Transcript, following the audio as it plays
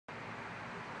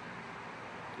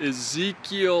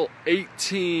Ezekiel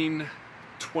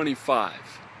 18:25.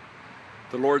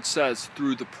 The Lord says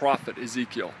through the prophet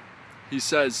Ezekiel, he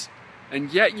says,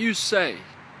 "And yet you say,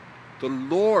 the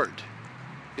Lord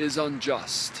is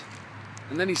unjust."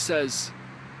 And then he says,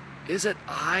 "Is it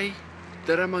I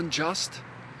that am unjust?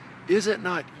 Is it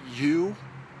not you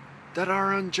that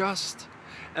are unjust?"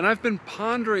 And I've been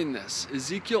pondering this.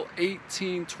 Ezekiel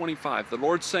 18:25. The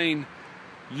Lord saying,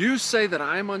 you say that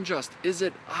I am unjust. Is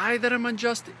it I that am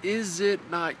unjust? Is it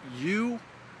not you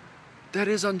that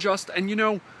is unjust? And you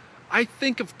know, I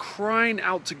think of crying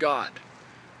out to God.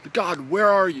 God, where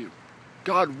are you?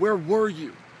 God, where were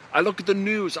you? I look at the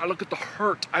news. I look at the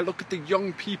hurt. I look at the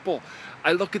young people.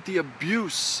 I look at the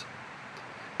abuse.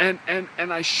 And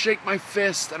I shake my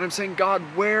fist and I'm saying, God,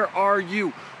 where are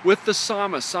you? With the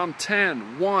psalmist, Psalm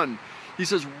 10:1, he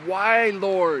says, why,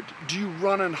 Lord, do you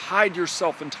run and hide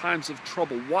yourself in times of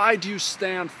trouble? Why do you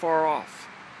stand far off?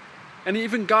 And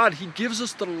even God, he gives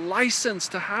us the license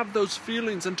to have those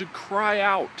feelings and to cry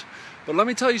out. But let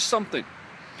me tell you something.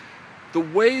 The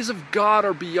ways of God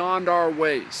are beyond our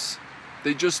ways.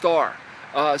 They just are.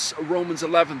 Romans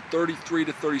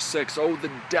 11:33-36. Oh,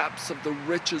 the depths of the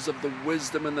riches of the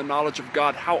wisdom and the knowledge of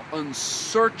God. How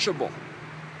unsearchable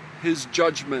his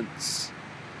judgments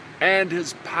and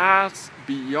his paths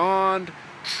beyond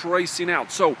tracing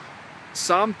out. So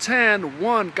Psalm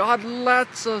 10:1, God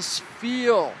lets us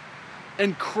feel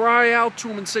and cry out to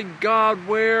him and say, God,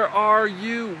 where are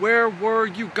you? Where were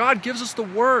you? God gives us the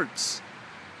words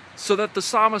so that the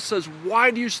psalmist says, why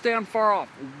do you stand far off?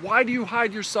 Why do you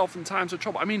hide yourself in times of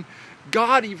trouble? I mean,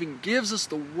 God even gives us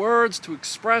the words to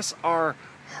express our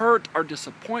hurt, our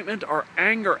disappointment, our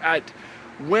anger at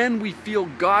when we feel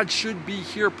God should be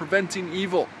here preventing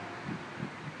evil.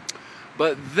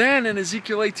 But then in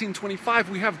Ezekiel 18:25,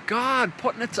 we have God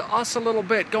putting it to us a little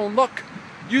bit, going, look,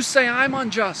 you say I'm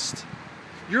unjust.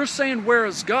 You're saying, where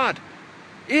is God?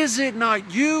 Is it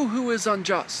not you who is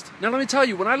unjust? Now let me tell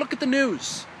you, when I look at the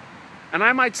news, and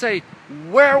I might say,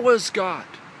 where was God?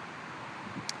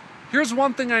 Here's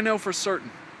one thing I know for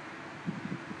certain.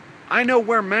 I know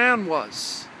where man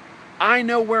was. I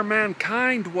know where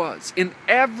mankind was. In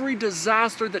every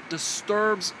disaster that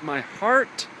disturbs my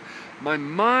heart, my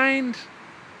mind,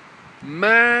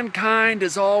 mankind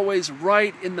is always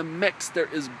right in the mix. There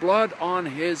is blood on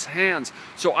his hands.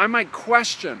 So I might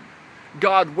question,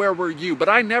 God, where were you? But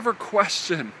I never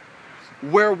question,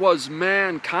 where was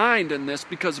mankind in this?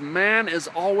 Because man is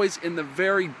always in the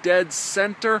very dead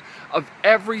center of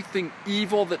everything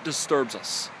evil that disturbs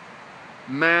us.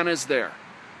 Man is there.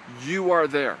 You are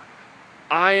there.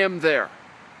 I am there.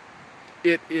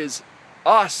 It is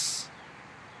us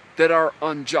that are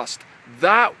unjust.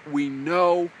 That we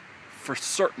know for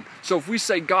certain. So if we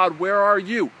say, God, where are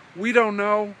you? We don't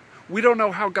know. We don't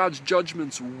know how God's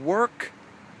judgments work,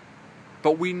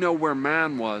 but we know where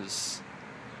man was.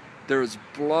 There is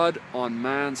blood on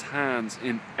man's hands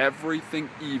in everything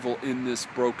evil in this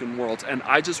broken world. And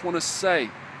I just want to say,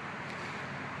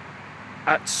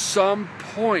 at some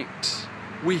point,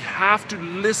 we have to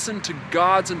listen to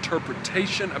God's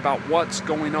interpretation about what's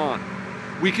going on.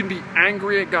 We can be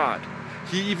angry at God.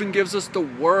 He even gives us the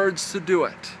words to do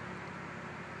it.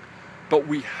 But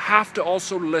we have to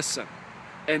also listen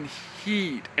and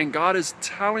heed. And God is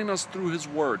telling us through his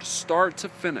word, start to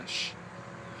finish,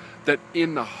 that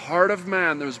in the heart of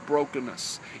man there's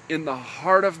brokenness. In the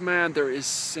heart of man there is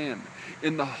sin.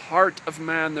 In the heart of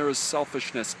man there is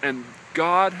selfishness. And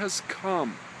God has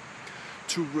come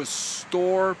to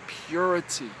restore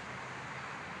purity,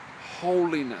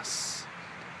 holiness,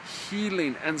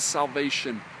 healing, and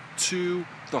salvation to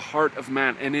the heart of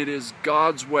man. And it is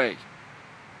God's way.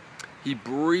 He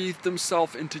breathed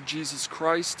himself into Jesus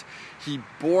Christ. He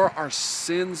bore our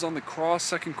sins on the cross,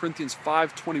 2 Corinthians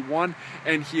 5:21,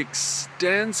 and he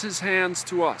extends his hands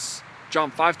to us.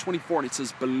 John 5:24, and he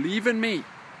says, believe in me,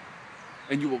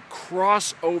 and you will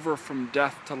cross over from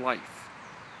death to life.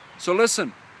 So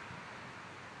listen,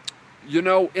 you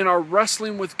know, in our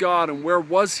wrestling with God and where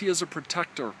was he as a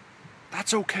protector,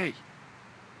 that's okay.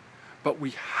 But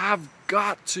we have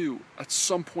got to, at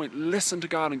some point, listen to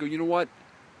God and go, you know what?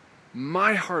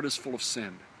 My heart is full of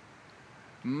sin.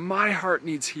 My heart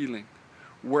needs healing.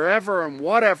 Wherever and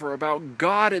whatever about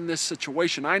God in this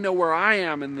situation, I know where I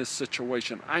am in this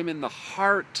situation. I'm in the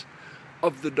heart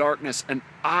of the darkness and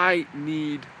I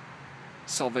need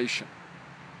salvation.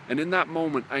 And in that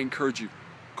moment, I encourage you,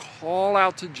 call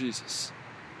out to Jesus.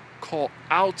 Call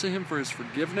out to him for his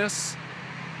forgiveness,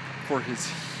 for his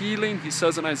healing. He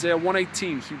says in Isaiah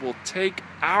 1:18, he will take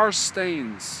our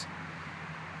stains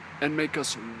and make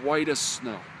us white as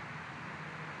snow.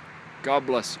 God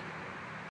bless you.